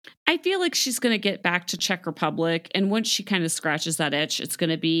 I feel like she's going to get back to Czech Republic. And once she kind of scratches that itch, it's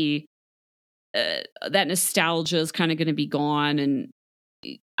going to be that nostalgia is kind of going to be gone. And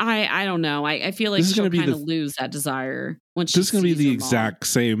I don't know. I feel like she'll kind of lose that desire. Once this is going to be the exact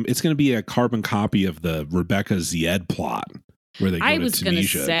same. It's going to be a carbon copy of the Rebecca Zied plot where they go to Tunisia. I was going to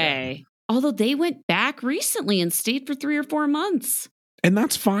say, although they went back recently and stayed for 3 or 4 months. And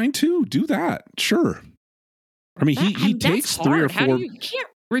that's fine too. Do that. Sure. I mean, he takes 3 or 4. You can't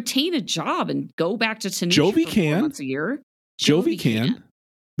retain a job and go back to Tunisia Jovi for can. 4 months a year. Jovi can.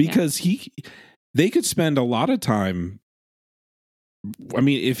 Because they could spend a lot of time. I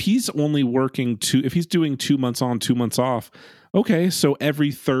mean, if he's only working if he's doing 2 months on, 2 months off, okay, so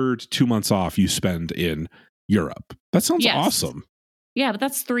every third 2 months off you spend in Europe. That sounds awesome. Yeah, but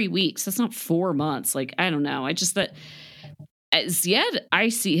that's 3 weeks. That's not 4 months. Like, I don't know. I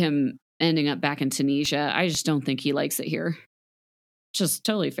see him ending up back in Tunisia. I just don't think he likes it here. Just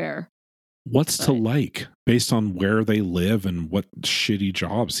totally fair. What's to like based on where they live and what shitty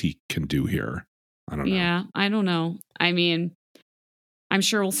jobs he can do here? I don't know. Yeah, I don't know. I mean, I'm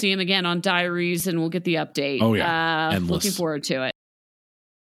sure we'll see him again on Diaries and we'll get the update. Oh, yeah. Looking forward to it.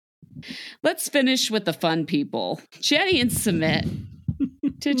 Let's finish with the fun people. Jenny and Sumit.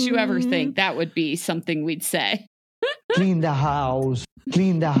 Did you ever think that would be something we'd say? Clean the house.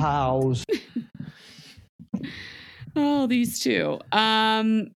 Clean the house. Oh, these two.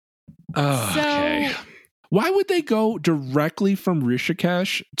 Okay. Why would they go directly from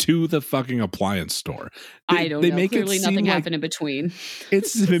Rishikesh to the fucking appliance store? I don't know. Clearly nothing happened in between.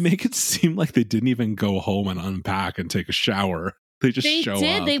 They make it seem like they didn't even go home and unpack and take a shower. They just show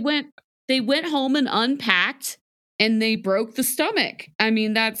up. They went home and unpacked and they broke the stomach. I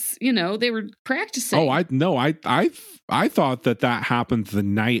mean, that's, they were practicing. Oh, I thought that happened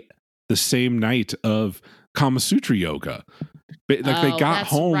the same night of Kama Sutra yoga. They got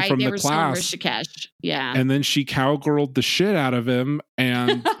home from the class. Rishikesh. Yeah. And then she cowgirled the shit out of him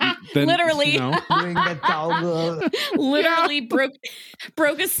and then literally doing the cowgirl. Literally broke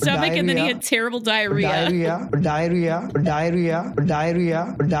his stomach diarrhea. And then he had terrible diarrhea.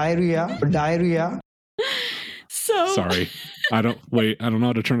 Diarrhea. So sorry. I don't know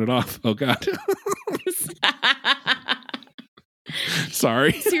how to turn it off. Oh God.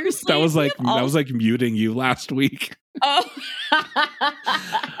 Sorry. Seriously? That was like muting you last week. Oh.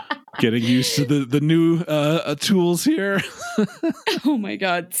 Getting used to the new tools here. Oh my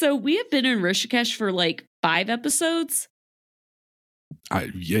God. So we have been in Rishikesh for like 5 episodes.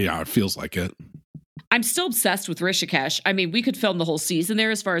 Yeah, it feels like it. I'm still obsessed with Rishikesh. I mean, we could film the whole season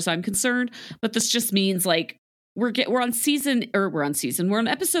there as far as I'm concerned, but this just means like we're on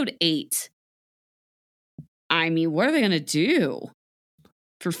episode 8. I mean, what are they going to do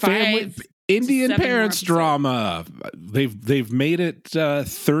for 5 Indian parents drama? They've made it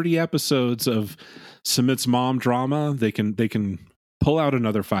 30 episodes of Sumit's mom drama. They can pull out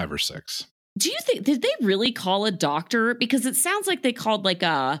another 5 or 6. Do you think, did they really call a doctor? Because it sounds like they called like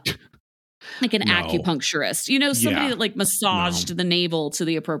an acupuncturist, somebody that like massaged the navel to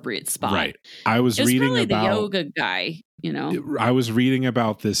the appropriate spot. Right. I was reading about the yoga guy, I was reading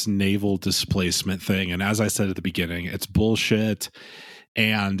about this navel displacement thing. And as I said at the beginning, it's bullshit.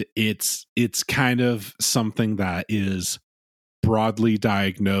 And it's kind of something that is broadly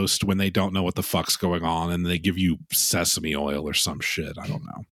diagnosed when they don't know what the fuck's going on. And they give you sesame oil or some shit. I don't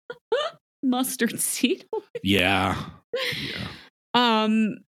know. Mustard seed oil. Yeah.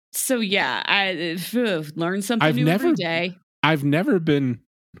 So yeah, I learn something new every day. I've never been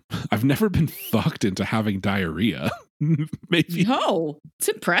fucked into having diarrhea. Maybe. No, it's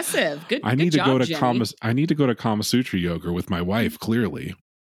impressive. Good. I need to go to Jenny. I need to go to Kama Sutra yoga with my wife. Clearly,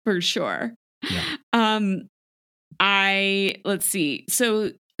 for sure. Yeah. Let's see.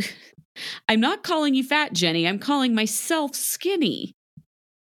 So, I'm not calling you fat, Jenny. I'm calling myself skinny.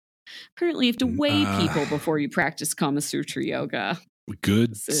 Apparently, you have to weigh people before you practice Kama Sutra yoga.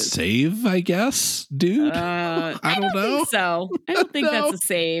 Good save, I guess, dude. I don't know. Think so I don't think that's a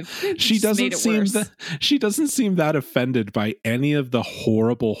save. She doesn't seem that offended by any of the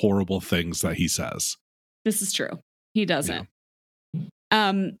horrible things that he says. This is true. He doesn't.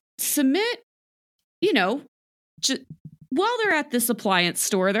 Yeah. Sumit, while they're at this appliance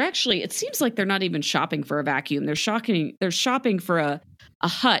store, it seems like they're not even shopping for a vacuum. They're shopping for a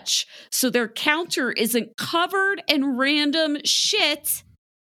hutch. So their counter isn't covered in random shit.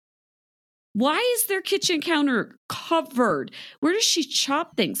 Why is their kitchen counter covered? Where does she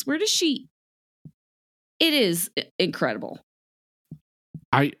chop things? It is incredible.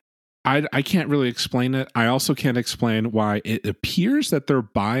 I can't really explain it. I also can't explain why it appears that they're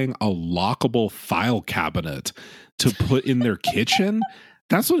buying a lockable file cabinet to put in their kitchen.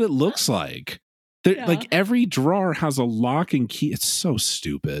 That's what it looks like. Like every drawer has a lock and key. It's so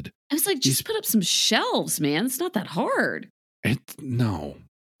stupid. I was like, just put up some shelves, man. It's not that hard. No,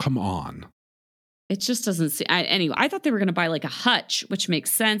 come on. It just doesn't seem. Anyway, I thought they were going to buy like a hutch, which makes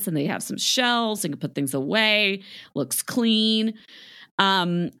sense. And they have some shelves and can put things away. Looks clean.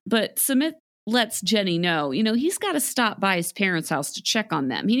 But Sumit lets Jenny know, he's got to stop by his parents' house to check on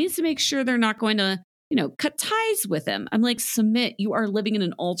them. He needs to make sure they're not going to, cut ties with him. I'm like, Sumit, you are living in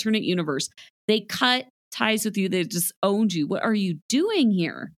an alternate universe. They cut ties with you. They just owned you. What are you doing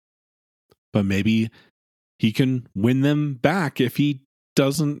here? But maybe he can win them back if he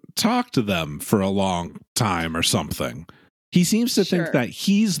doesn't talk to them for a long time or something. He seems to think that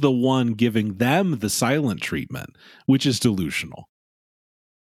he's the one giving them the silent treatment, which is delusional.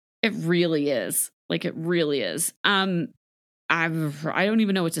 It really is. Like, it really is. I don't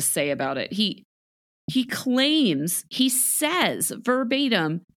even know what to say about it. He says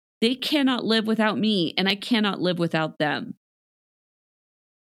verbatim, they cannot live without me and I cannot live without them.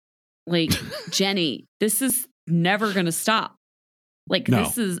 Like, Jenny, this is never going to stop. Like,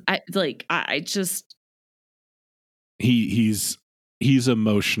 this is, he's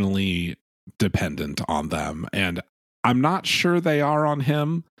emotionally dependent on them. And I'm not sure they are on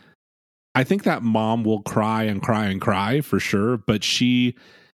him. I think that mom will cry and cry and cry for sure. But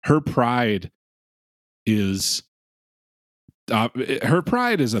her pride is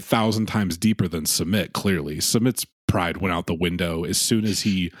 1,000 times deeper than Sumit. Clearly, Sumit's pride went out the window as soon as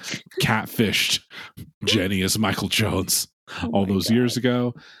he catfished Jenny as Michael Jones all those years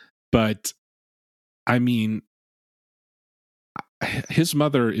ago. But I mean, his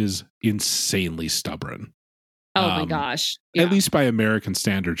mother is insanely stubborn. Oh my gosh. Yeah. At least by American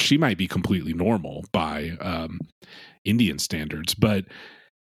standards. She might be completely normal by Indian standards. But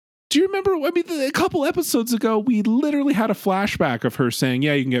do you remember, a couple episodes ago, we literally had a flashback of her saying,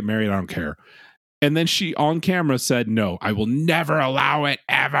 yeah, you can get married, I don't care. And then she on camera said, no, I will never allow it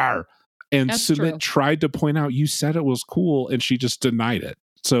ever. And Sumit tried to point out, you said it was cool, and she just denied it.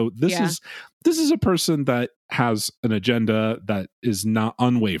 So this is a person that has an agenda that is not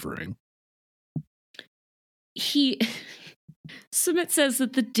unwavering. Sumit says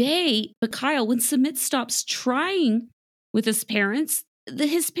that Kyle, when Sumit stops trying with his parents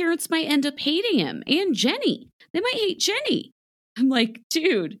might end up hating him and Jenny. They might hate Jenny. I'm like,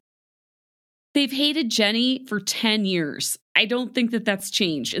 dude, they've hated Jenny for 10 years. I don't think that that's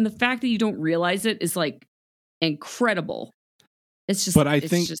changed. And the fact that you don't realize it is like incredible. It's just, but I it's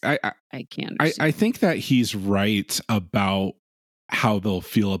think just, I can't. I think that he's right about how they'll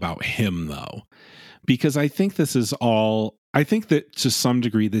feel about him, though, because I think this is all. I think that to some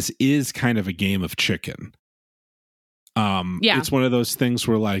degree, this is kind of a game of chicken. It's one of those things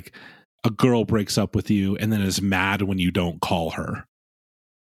where like a girl breaks up with you and then is mad when you don't call her.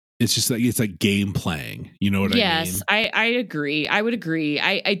 It's just like it's like game playing. You know what I mean? Yes, I agree. I would agree.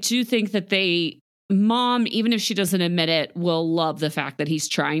 I do think that Mom, even if she doesn't admit it, will love the fact that he's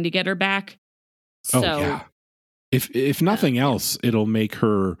trying to get her back. So, oh yeah. If nothing else, it'll make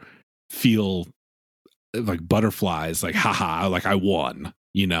her feel like butterflies, like haha, like I won.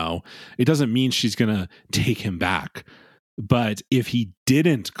 You know, it doesn't mean she's gonna take him back, but if he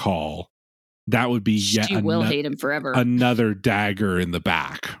didn't call, that would be she will hate him forever. Another dagger in the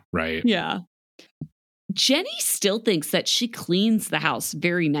back, right? Yeah. Jenny still thinks that she cleans the house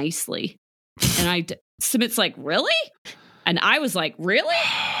very nicely. And Sumit's like, really? And I was like, really?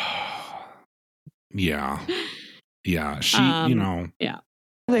 Yeah. Yeah. She, Yeah.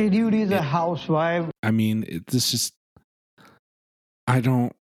 The duty is a housewife. I mean, this just,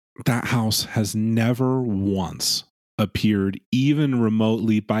 that house has never once appeared even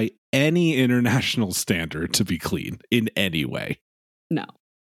remotely by any international standard to be clean in any way. No.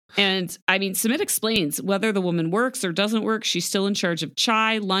 And I mean, Sumit explains whether the woman works or doesn't work, she's still in charge of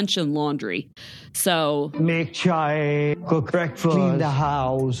chai, lunch, and laundry. So make chai, cook breakfast, clean the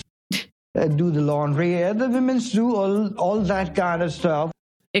house, do the laundry. The women do all that kind of stuff.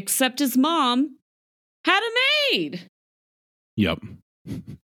 Except his mom had a maid. Yep.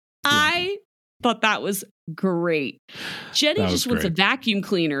 I thought that was great. Jenny just wants a vacuum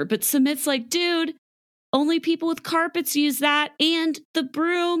cleaner, but Sumit's like, dude, only people with carpets use that, and the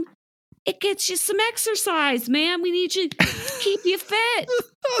broom, it gets you some exercise, man. We need you to keep you fit.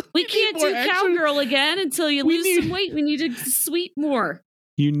 We can't do cowgirl again until you lose some weight. We need to sweep more.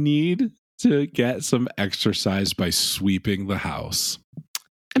 You need to get some exercise by sweeping the house.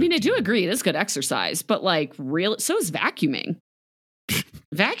 I mean, I do agree. It is good exercise, but like so is vacuuming.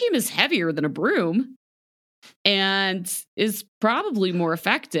 Vacuum is heavier than a broom and is probably more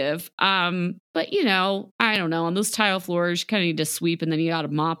effective. But you know, I don't know. On those tile floors, you kind of need to sweep and then you got to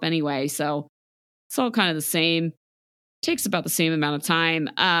mop anyway. So it's all kind of the same. Takes about the same amount of time.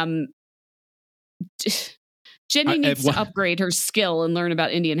 Jenny needs to upgrade her skill and learn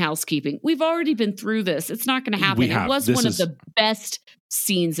about Indian housekeeping. We've already been through this. It's not going to happen. It was one of the best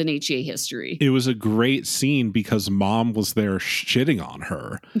scenes in HEA history. It was a great scene because Mom was there shitting on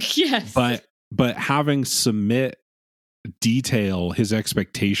her. Yes. But having Sumit detail his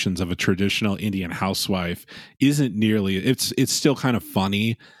expectations of a traditional Indian housewife isn't nearly, it's still kind of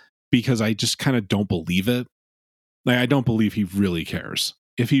funny because I just kind of don't believe it. Like, I don't believe he really cares.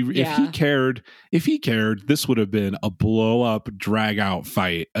 If he cared, this would have been a blow up, drag out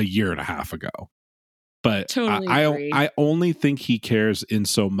fight a year and a half ago. But totally I only think he cares in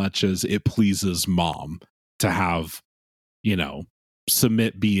so much as it pleases Mom to have, you know,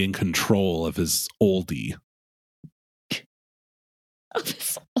 Sumit be in control of his oldie. Of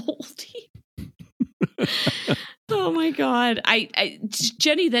his oldie. Oh my God.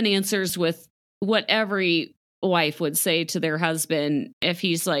 Jenny then answers with what every wife would say to their husband if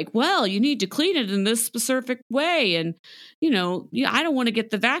he's like, well, you need to clean it in this specific way. And, you know, I don't want to get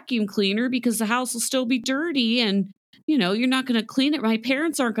the vacuum cleaner because the house will still be dirty. And, you know, you're not going to clean it. My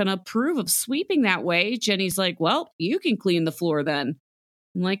parents aren't going to approve of sweeping that way. Jenny's like, well, you can clean the floor then.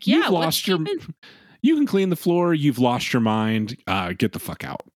 I'm like, yeah, you can clean the floor. You've lost your mind. Get the fuck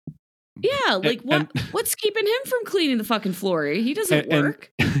out. Yeah, like what's keeping him from cleaning the fucking floor? He doesn't work.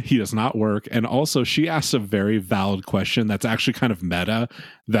 He does not work. And also, she asks a very valid question that's actually kind of meta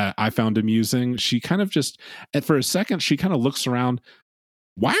that I found amusing. She kind of just, for a second, she kind of looks around.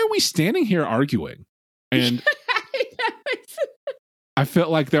 Why are we standing here arguing? And I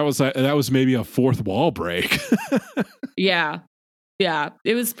felt like that was maybe a fourth wall break. Yeah,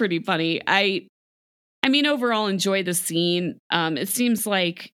 it was pretty funny. I mean, overall, enjoy the scene. It seems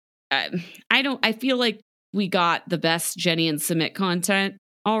like. I feel like we got the best Jenny and Sumit content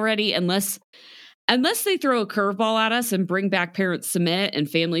already, unless they throw a curveball at us and bring back Parent Sumit and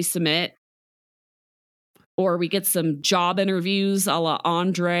Family Sumit, or we get some job interviews a la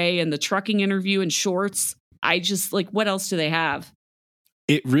Andre and the trucking interview in shorts. I just like, what else do they have?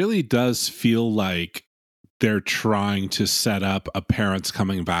 It really does feel like they're trying to set up a parents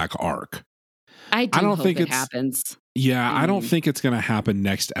coming back arc. I don't think it happens. Yeah, I don't think it's going to happen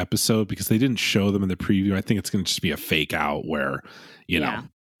next episode because they didn't show them in the preview. I think it's going to just be a fake out where, you know,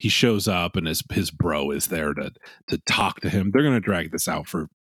 he shows up and his bro is there to talk to him. They're going to drag this out for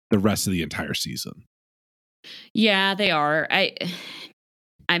the rest of the entire season. Yeah, they are.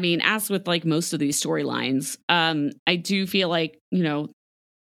 I mean, as with like most of these storylines, I do feel like, you know,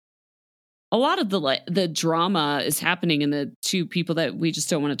 a lot of the drama is happening in the two people that we just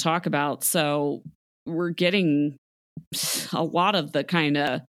don't want to talk about. So we're getting a lot of the kind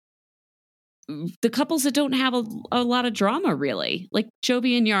of the couples that don't have a lot of drama, really, like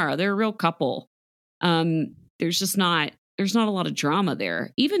Jovi and Yara. They're a real couple. There's not a lot of drama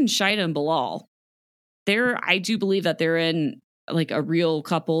there. Even Shida and Bilal, I do believe that they're in like a real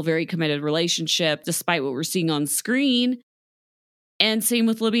couple, very committed relationship, despite what we're seeing on screen. And same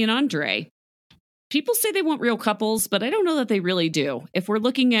with Libby and Andre. People say they want real couples, but I don't know that they really do. If we're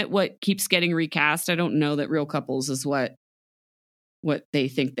looking at what keeps getting recast, I don't know that real couples is what they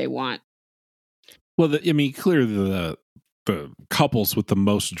think they want. Well, I mean, clearly the couples with the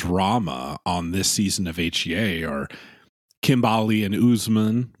most drama on this season of HEA are Kimbali and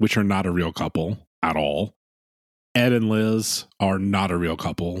Usman, which are not a real couple at all. Ed and Liz are not a real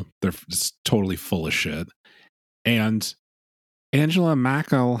couple. They're just totally full of shit. And Angela and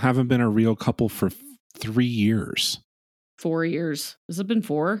Michael haven't been a real couple for 3 years. 4 years. Has it been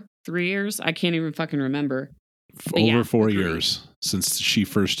 4? 3 years? I can't even fucking remember. Over 4 years since she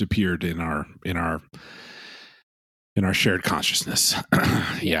first appeared in our shared consciousness.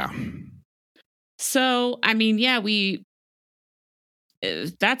 Yeah. So, I mean, yeah,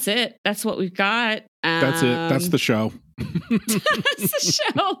 that's it. That's what we've got. That's it. That's the show. That's the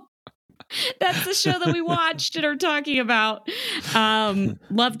show. That's the show that we watched and are talking about.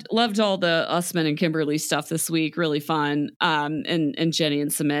 Loved all the Usman and Kimberly stuff this week. Really fun. And Jenny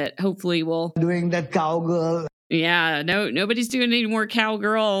and Sumit. Hopefully we'll doing that cowgirl. Yeah, nobody's doing any more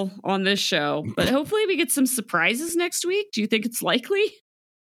cowgirl on this show. But hopefully we get some surprises next week. Do you think it's likely?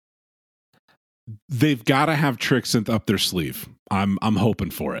 They've got to have tricks up their sleeve. I'm hoping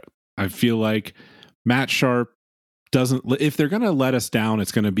for it. I feel like Matt Sharp doesn't. If they're going to let us down,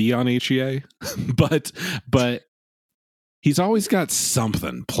 it's going to be on HEA. but he's always got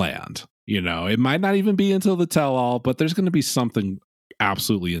something planned. You know, it might not even be until the tell-all, but there's going to be something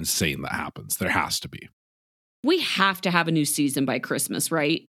absolutely insane that happens. There has to be. We have to have a new season by Christmas,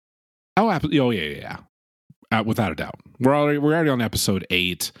 right? Oh, absolutely. Oh, yeah. Without a doubt. We're already on episode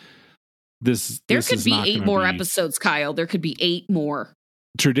 8. There could be 8 more episodes, Kyle. There could be 8 more.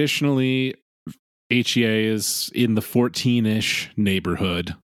 Traditionally, HEA is in the 14-ish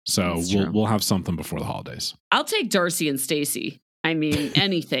neighborhood, so we'll have something before the holidays. I'll take Darcy and Stacey. I mean,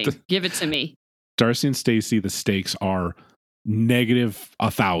 anything. Give it to me. Darcy and Stacey, the stakes are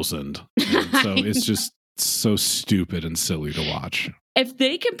 -1,000. So it's just so stupid and silly to watch. If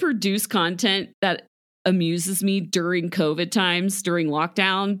they can produce content that amuses me during COVID times, during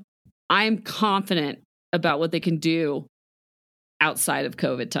lockdown, I'm confident about what they can do outside of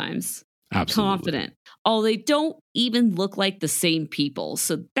COVID times. Absolutely. Confident. Oh, they don't even look like the same people.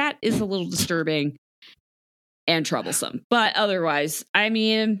 So that is a little disturbing and troublesome. But otherwise, I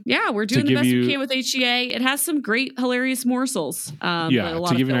mean, yeah, we're doing the best we can with HEA. It has some great, hilarious morsels. To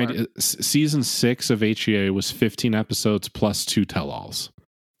give you an idea, season 6 of HEA was 15 episodes plus 2 tell-alls.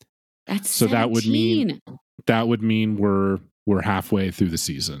 That's so 17. that would mean we're halfway through the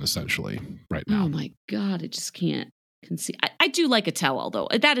season essentially right now. Oh my God, I just can't conceive. I do like a tell-all though.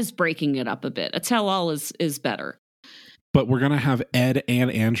 That is breaking it up a bit. A tell-all is better. But we're going to have Ed and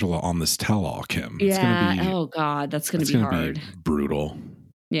Angela on this tell-all, Kim. Yeah. Oh God, that's going to be hard. Be brutal.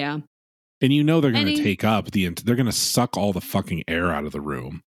 Yeah. And you know they're going to take up they're going to suck all the fucking air out of the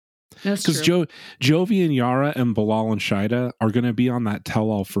room. That's true. Because Jovi and Yara and Bilal and Shida are going to be on that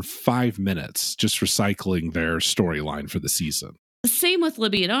tell-all for 5 minutes, just recycling their storyline for the season. Same with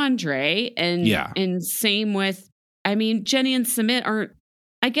Libby and Andre. And same with, I mean, Jenny and Sumit aren't,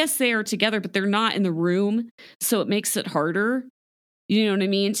 I guess they are together, but they're not in the room. So it makes it harder, you know what I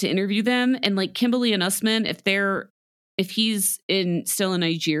mean, to interview them. And like Kimberly and Usman, if he's still in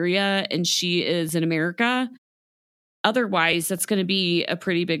Nigeria and she is in America, otherwise that's going to be a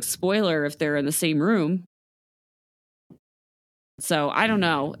pretty big spoiler if they're in the same room. So I don't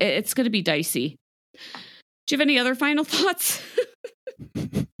know. It's going to be dicey. Do you have any other final thoughts?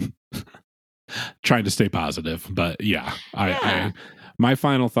 Trying to stay positive, but yeah. My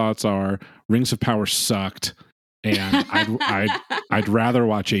final thoughts are Rings of Power sucked, and I'd rather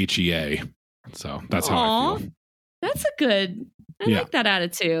watch HEA. So that's how I feel. That's a good. I like that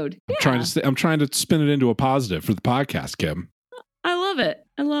attitude. I'm trying to spin it into a positive for the podcast, Kim. I love it.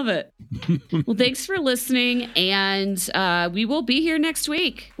 love it. Well, thanks for listening, and we will be here next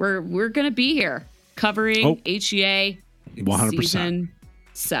week. We're going to be here covering HEA 100%. season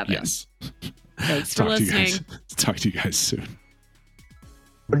 7. Yes. Thanks for listening. Talk to you guys soon.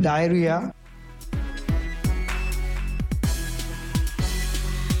 Diarrhea.